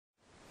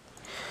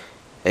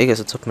Hey guys,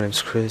 what's up? My name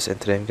is Chris, and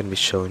today I'm going to be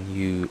showing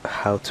you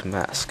how to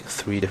mask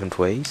 3 different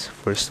ways.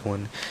 First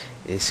one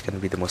is going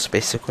to be the most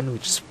basic one,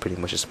 which is pretty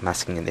much just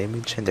masking an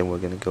image, and then we're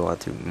going to go on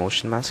to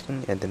motion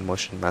masking, and then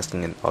motion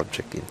masking an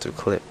object into a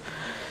clip.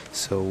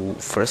 So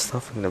first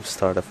off, I'm going to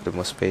start off with the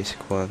most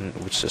basic one,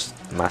 which is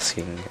just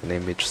masking an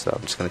image. So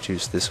I'm just going to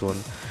choose this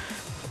one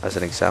as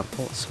an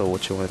example. So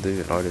what you want to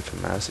do in order to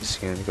mask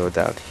is you're going to go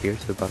down here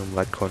to the bottom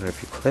right corner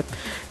of your clip.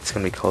 It's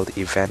going to be called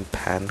Event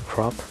Pan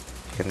Crop.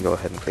 You can go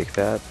ahead and click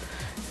that.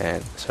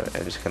 And sorry,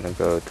 I'm just gonna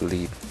go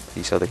delete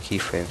these other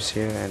keyframes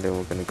here, and then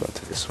we're gonna go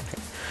into this one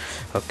here.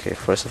 Okay,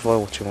 first of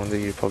all, what you want to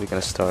do, you're probably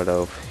gonna start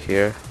off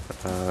here,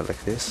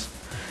 like this.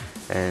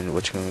 And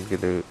what you're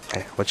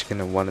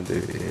gonna want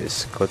to do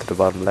is go to the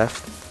bottom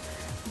left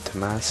to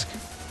mask,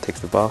 take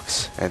the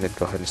box, and then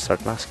go ahead and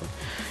start masking.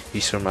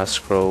 Use your mouse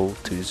scroll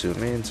to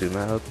zoom in, zoom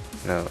out,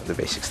 the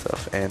basic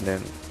stuff. And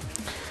then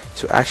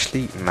to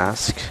actually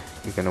mask,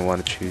 you're gonna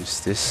want to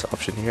choose this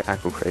option here,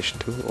 Angle Creation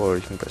Tool, or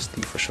you can press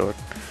D for short.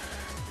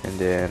 And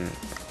then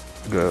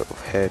go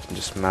ahead and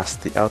just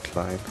mask the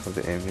outline of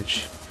the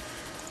image.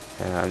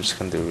 And I'm just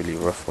gonna do a really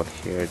rough one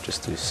here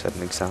just to set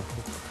an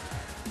example.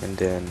 And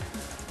then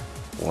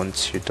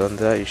once you're done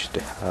that, you should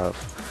have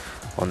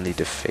only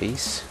the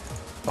face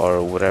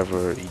or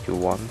whatever you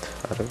want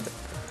out of it.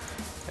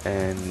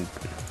 And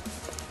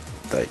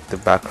like the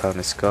background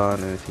is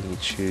gone, anything you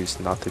choose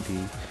not to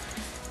be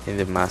in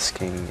the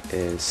masking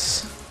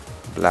is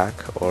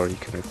black, or you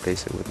can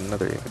replace it with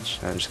another image.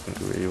 I'm just gonna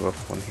do a really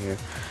rough one here.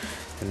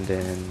 And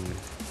then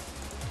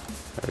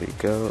there we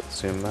go,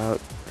 zoom out,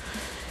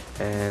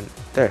 and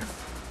there.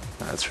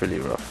 That's really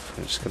rough.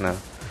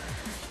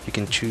 You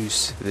can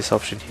choose this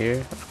option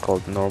here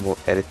called normal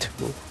edit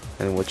tool,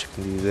 and what you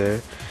can do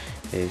there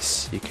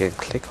is you can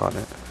click on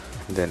it,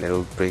 and then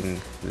it'll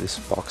bring this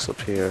box up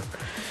here,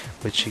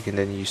 which you can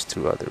then use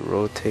to either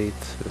rotate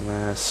the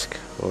mask,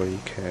 or you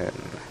can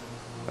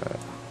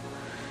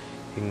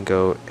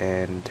go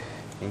and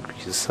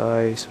increase the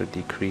size or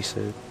decrease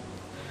it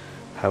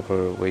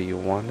however way you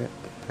want it.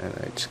 And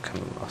I just kind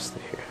of lost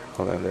it here.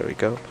 Hold on, there we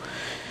go.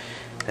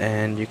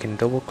 And you can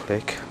double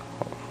click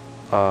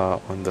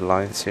on the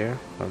lines here,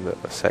 on the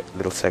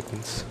little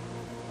segments,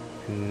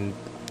 and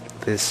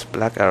this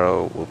black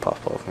arrow will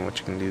pop up. And what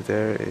you can do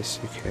there is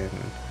you can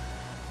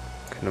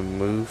kind of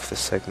move the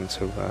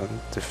segments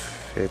around to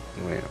fit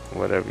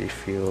whatever you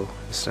feel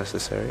is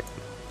necessary.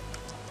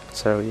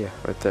 So yeah,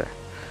 right there.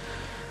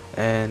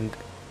 And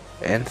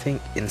anything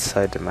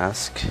inside the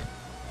mask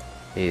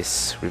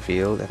is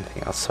revealed,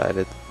 anything outside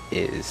it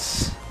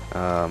is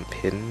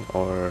hidden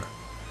or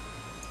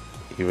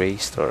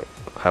erased, or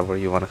however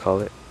you want to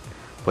call it.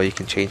 But you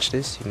can change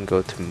this. You can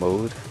go to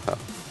mode,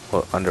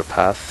 or under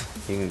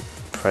path you can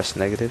press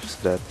negative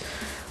so that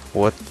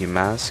what you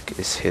mask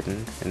is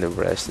hidden and the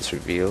rest is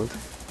revealed.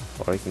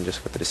 Or you can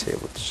just go to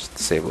disable, just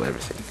disable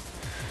everything.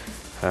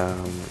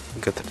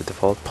 Go to the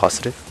default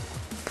positive,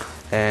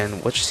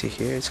 and what you see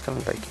here is kind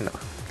of like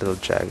little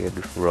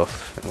jagged,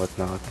 rough and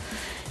whatnot.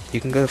 You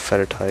can go to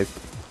feather type.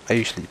 I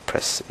usually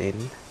press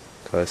in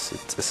because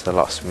it's a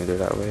lot smoother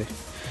that way.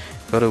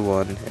 Go to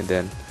 1, and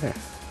then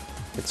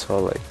it's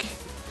all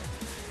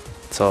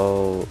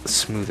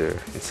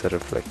smoother instead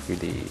of like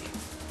really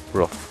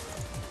rough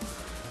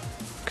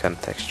kind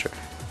of texture.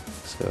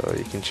 So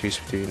you can choose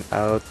between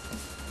out,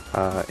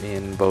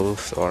 in,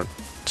 both, or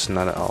just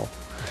none at all.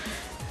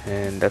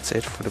 And that's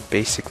it for the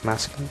basic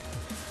masking.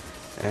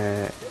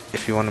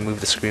 If you want to move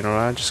the screen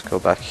around, just go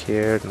back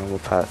here, normal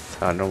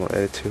path, normal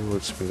edit tool,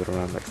 just move it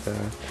around like that.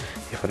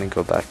 If you want to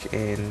go back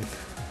in,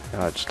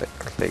 just like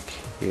click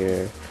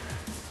here,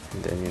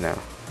 and then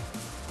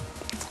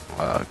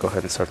go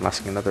ahead and start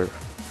masking another.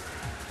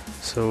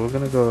 So we're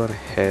gonna go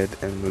ahead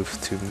and move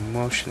to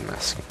motion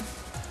masking.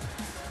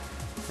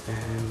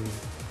 And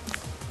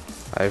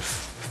I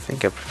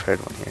think I prepared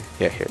one here.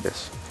 Yeah, here it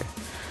is. Okay.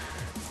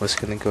 I was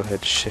gonna go ahead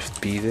and Shift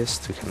B this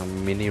to kind of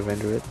mini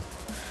render it,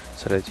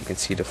 so that you can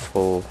see the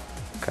full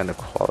kind of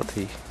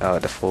quality,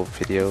 the full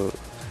video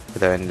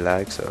without any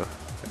lag. So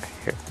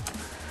here,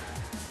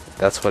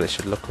 that's what it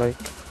should look like.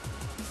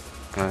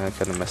 I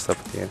kind of messed up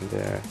at the end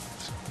there.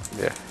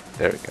 Yeah,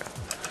 there we go,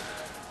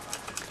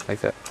 like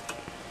that.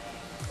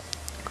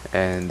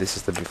 And this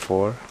is the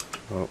before.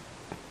 Oh,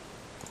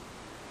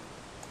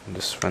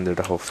 just render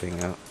the whole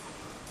thing out.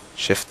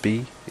 Shift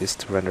B is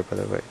to render, by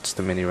the way. It's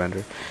the mini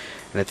render,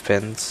 and it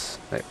depends.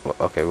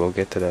 Okay, we'll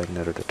get to that in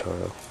another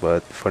tutorial.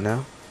 But for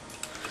now,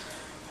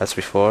 that's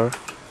before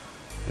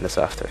and that's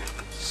after.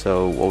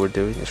 So what we're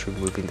doing is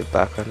removing the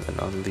background and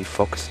only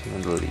focusing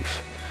on the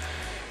leaf.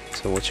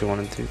 So what you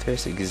want to do there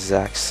is the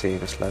exact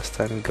same as last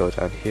time. Go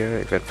down here,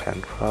 Event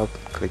Pan Crop,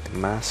 click the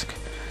mask,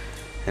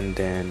 and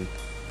then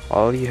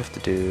all you have to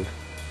do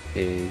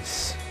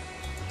is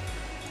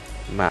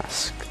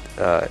mask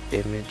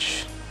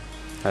image,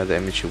 the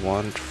image you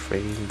want,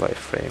 frame by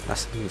frame,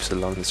 as it moves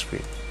along the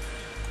screen.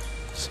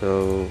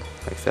 So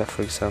like that,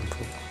 for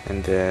example.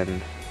 And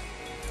then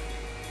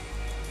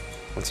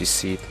once you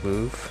see it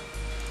move,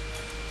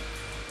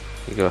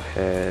 you go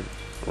ahead,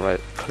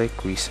 right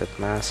click, reset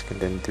mask,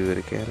 and then do it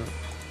again.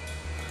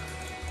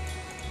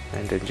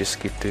 and then just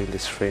keep doing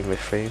this frame by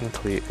frame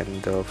until you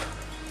end up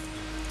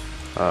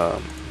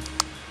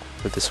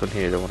with this one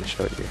here, the one I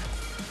showed you.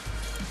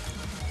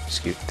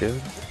 Just keep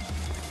doing,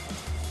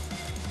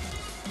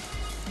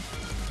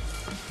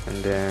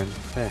 and then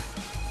yeah,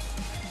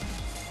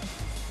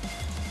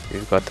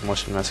 you've got the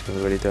motion masking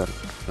already done.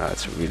 Now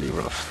it's really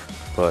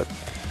rough, but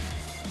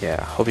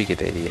yeah, hope you get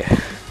the idea.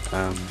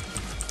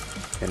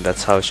 And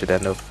that's how it should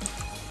end up.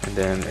 And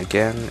then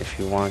again, if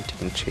you want, you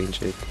can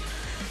change it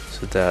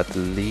so that the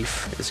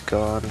leaf is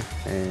gone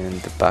and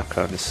the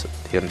background is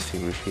the only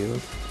thing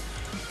revealed.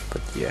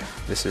 But yeah,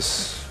 this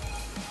is,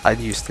 I'd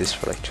use this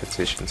for like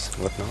transitions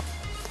and whatnot.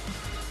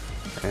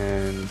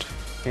 And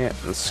yeah,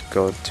 let's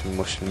go to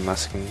motion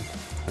masking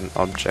an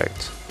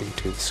object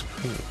into the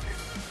screen,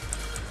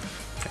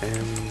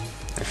 and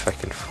if I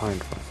can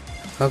find one.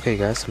 Okay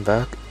guys, I'm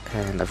back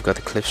and I've got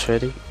the clips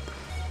ready,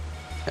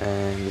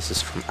 and this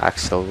is from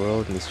Accel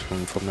World and this is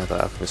from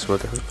FullMetal Alchemist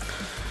Brotherhood.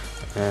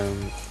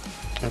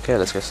 Okay,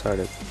 let's get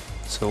started.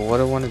 So what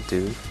I want to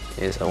do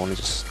is I want to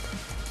just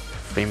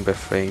frame by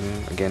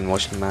frame again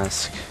motion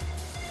mask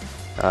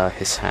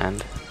his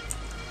hand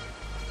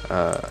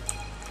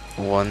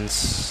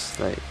once,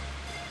 like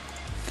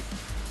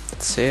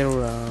let's say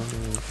around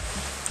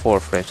 4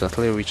 frames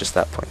until it reaches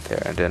that point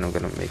there, and then I'm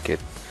gonna make it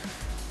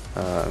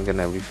I'm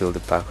gonna reveal the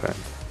background.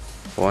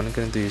 What I'm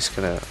gonna do is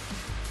gonna,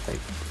 like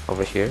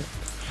over here,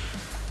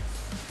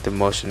 the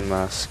motion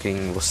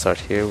masking will start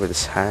here with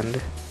his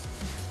hand,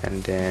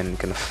 and then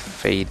gonna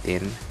fade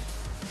in,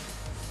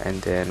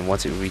 and then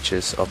once it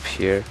reaches up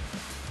here,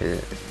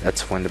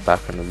 that's when the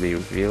background will be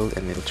revealed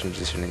and it'll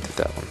transition into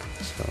that one.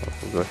 So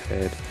we'll go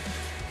ahead,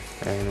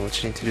 and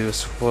what you need to do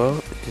as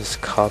well is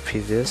copy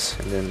this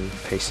and then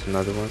paste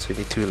another one. So you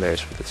need 2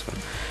 layers for this one.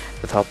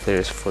 The top layer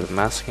is for the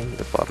masking,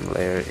 the bottom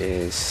layer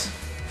is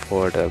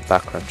for the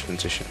background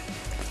transition.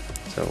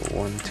 So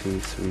 1, 2,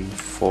 3,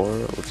 4.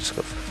 We'll just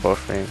go for 4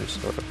 frames,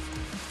 or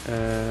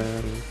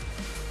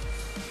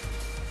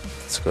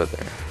let's go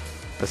there.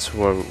 That's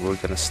where we're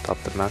gonna stop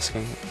the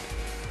masking,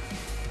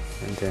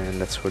 and then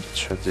that's where the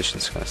transition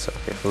is gonna start.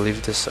 Okay, we'll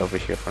leave this over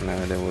here for now,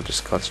 and then we'll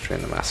just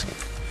concentrate on the masking.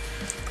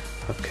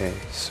 Okay,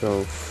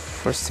 so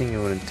first thing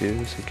you want to do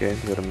is again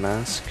go to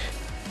mask,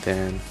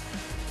 then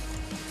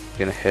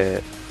you're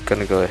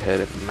gonna go ahead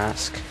and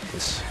mask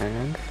his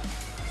hand.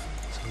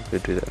 So we're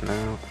gonna do that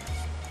now.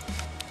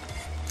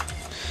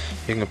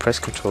 You can press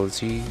Ctrl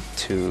Z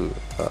to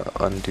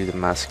undo the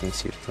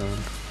maskings you've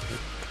done.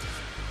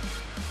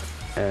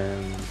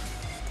 And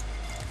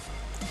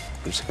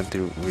I'm just gonna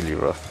do really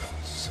rough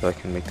so I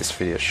can make this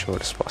video as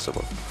short as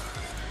possible.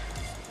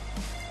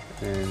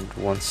 And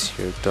once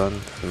you're done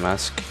with the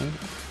masking,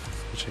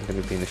 which I'm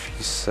going to be in a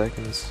few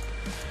seconds,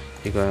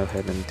 you go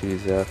ahead and do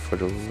that for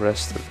the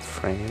rest of the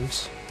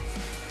frames.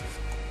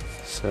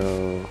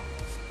 So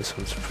this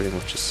one's pretty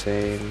much the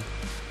same,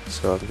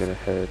 so I'm going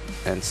to head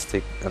and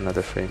stick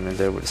another frame in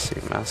there with the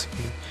same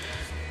masking.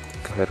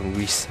 Go ahead and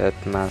reset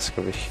mask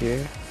over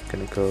here. I'm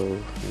going to go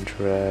and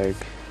drag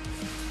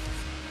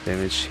the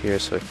image here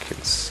so I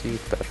can see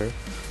it better.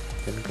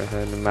 Then go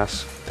ahead and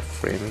mask the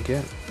frame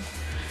again.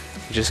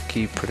 You just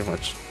keep pretty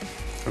much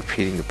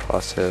repeating the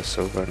process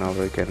over and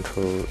over again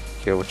until you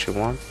get what you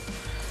want.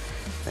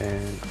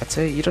 And I'd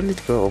say you don't need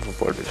to go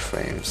overboard with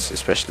frames,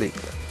 especially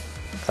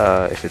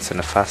if it's in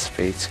a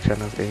fast-paced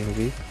kind of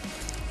AMV.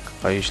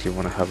 I usually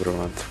want to have it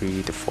around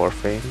 3 to 4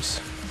 frames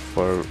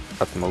for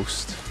at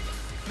most.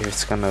 If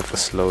it's kind of a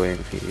slow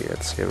AMV,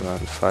 I'd say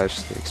around 5,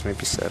 6,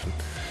 maybe 7.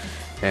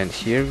 And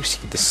here we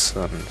see the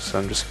sun, so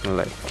I'm just gonna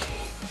like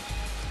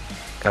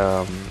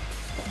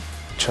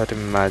try to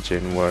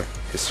imagine where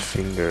his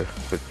finger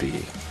would be,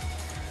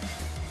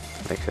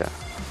 like that,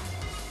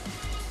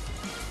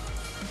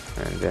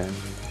 and then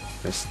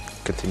just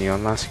continue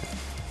on masking.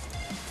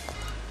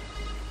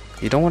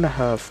 You don't want to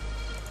have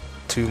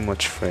too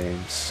much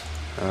frames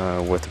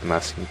worth of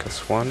masking, because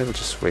 1, it'll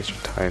just waste your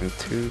time,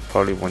 2,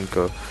 probably won't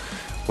go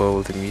well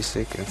with the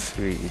music, and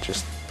 3, you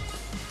just,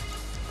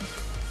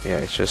 yeah,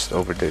 it's just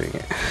overdoing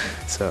it.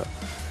 So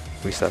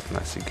restart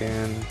mask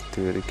again,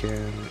 do it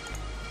again.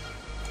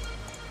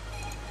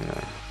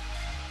 No.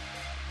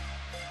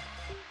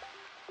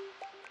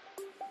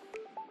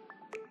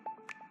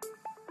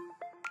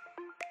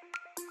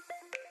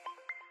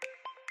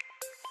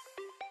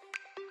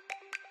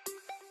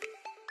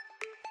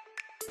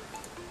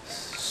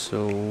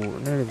 So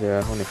nearly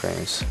there. How many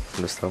frames?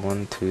 Let's start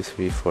 1, 2,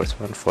 3, 4. It's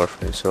around 4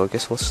 frames. So I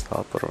guess we'll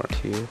stop around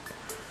here.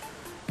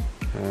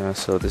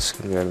 So this is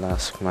gonna be our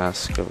last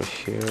mask over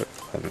here.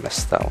 I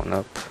messed that one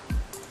up.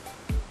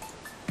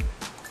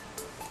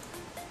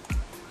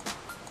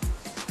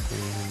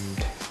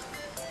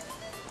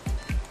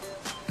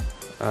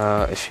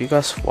 If you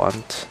guys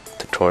want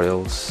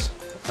tutorials,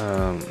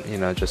 you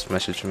know, just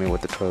message me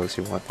what tutorials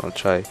you want. I'll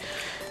try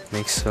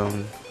make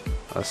some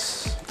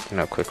as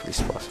quickly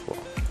as possible.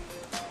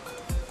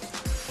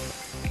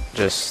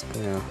 Just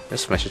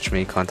just message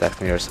me,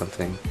 contact me or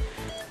something.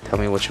 Tell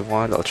me what you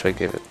want. I'll try to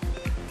give it.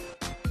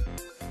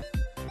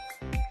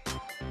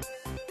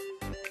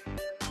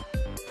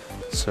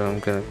 So I'm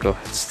gonna go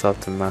ahead and stop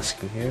the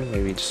masking here.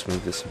 Maybe just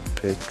move this a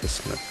bit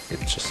because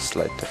it's just a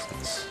slight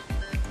difference.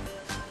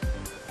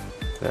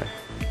 There.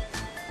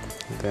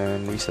 And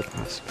then reset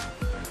mask.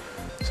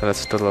 So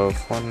that's a total of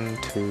 1,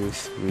 2,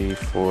 3,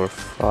 4,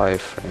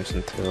 5 frames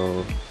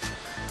until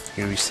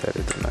you reset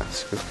the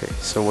mask. Okay,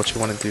 so what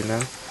you want to do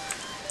now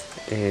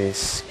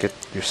is get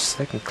your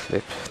second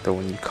clip, the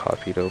one you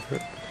copied over,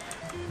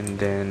 and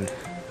then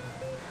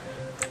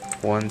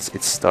once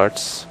it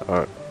starts,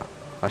 or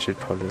I should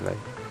probably like,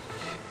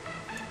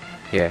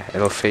 yeah,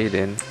 it'll fade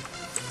in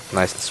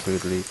nice and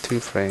smoothly, 2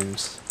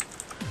 frames,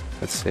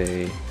 let's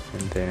say,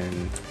 and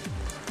then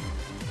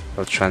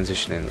it'll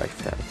transition in like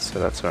that. So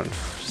that's around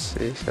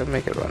 6, I'll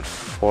make it around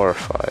 4 or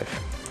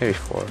 5, maybe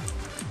 4,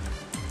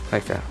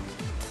 like that.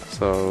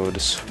 So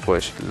this is what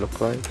it should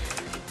look like.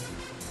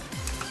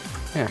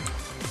 Yeah.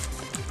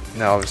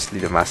 Now obviously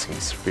the masking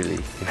is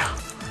really, you know,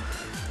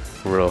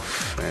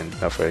 rough and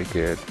not very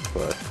good,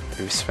 but if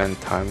you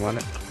spend time on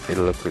it,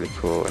 it'll look really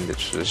cool, and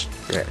it's just,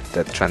 yeah,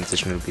 that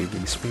transition will be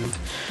really smooth.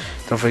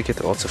 Don't forget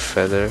to also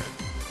feather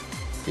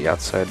the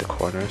outside, the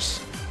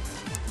corners,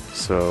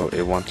 so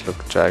it won't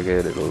look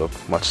jagged, it'll look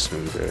much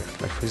smoother.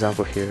 Like for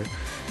example here,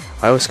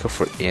 I always go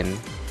for in,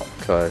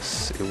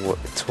 because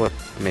it's what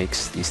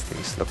makes these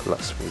things look a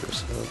lot smoother.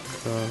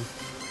 So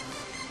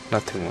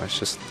not too much,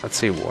 just I'd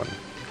say 1,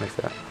 like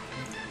that.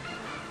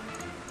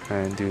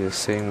 And do the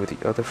same with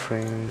the other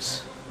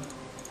frames.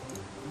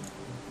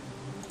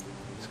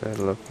 So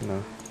look, you know,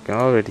 you can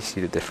already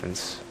see the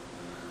difference.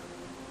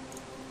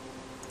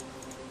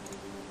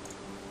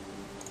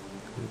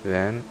 And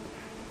then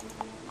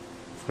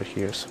for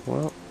here as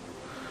well,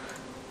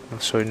 I'll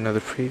show you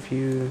another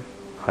preview.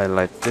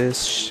 Highlight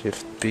this,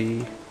 Shift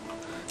B,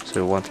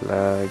 so it won't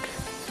lag.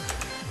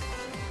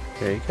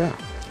 There you go,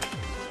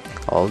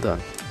 all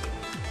done.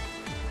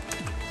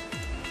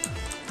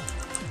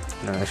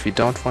 Now if you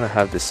don't want to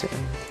have this in,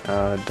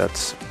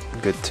 that's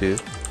good too,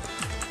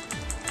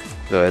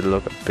 though it'll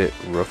look a bit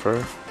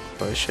rougher,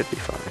 but it should be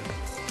fine.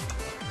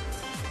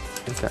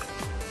 Like that.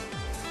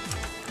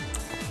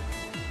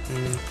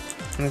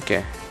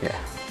 Okay, yeah.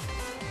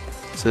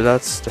 So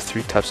that's the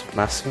 3 types of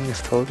masking.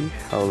 I've told you.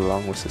 How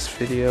long was this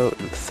video?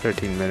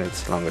 13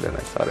 minutes, longer than I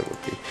thought it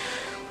would be.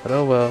 But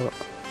oh well.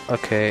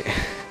 Okay.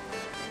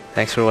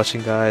 Thanks for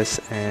watching,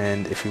 guys,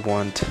 and if you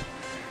want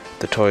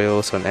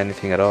tutorials on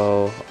anything at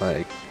all,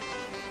 like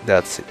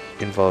that's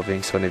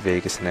involving Sony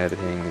Vegas and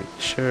editing,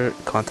 sure,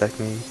 contact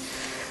me.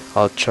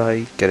 I'll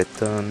try get it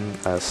done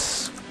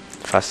as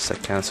fast as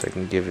I can so I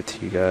can give it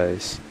to you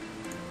guys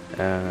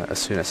as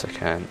soon as I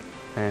can.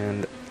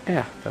 And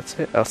yeah, that's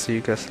it. I'll see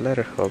you guys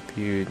later. Hope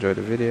you enjoyed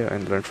the video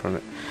and learned from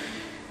it.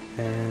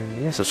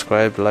 And yeah,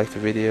 subscribe, like the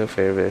video,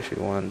 favorite if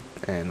you want,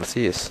 and I'll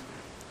see you.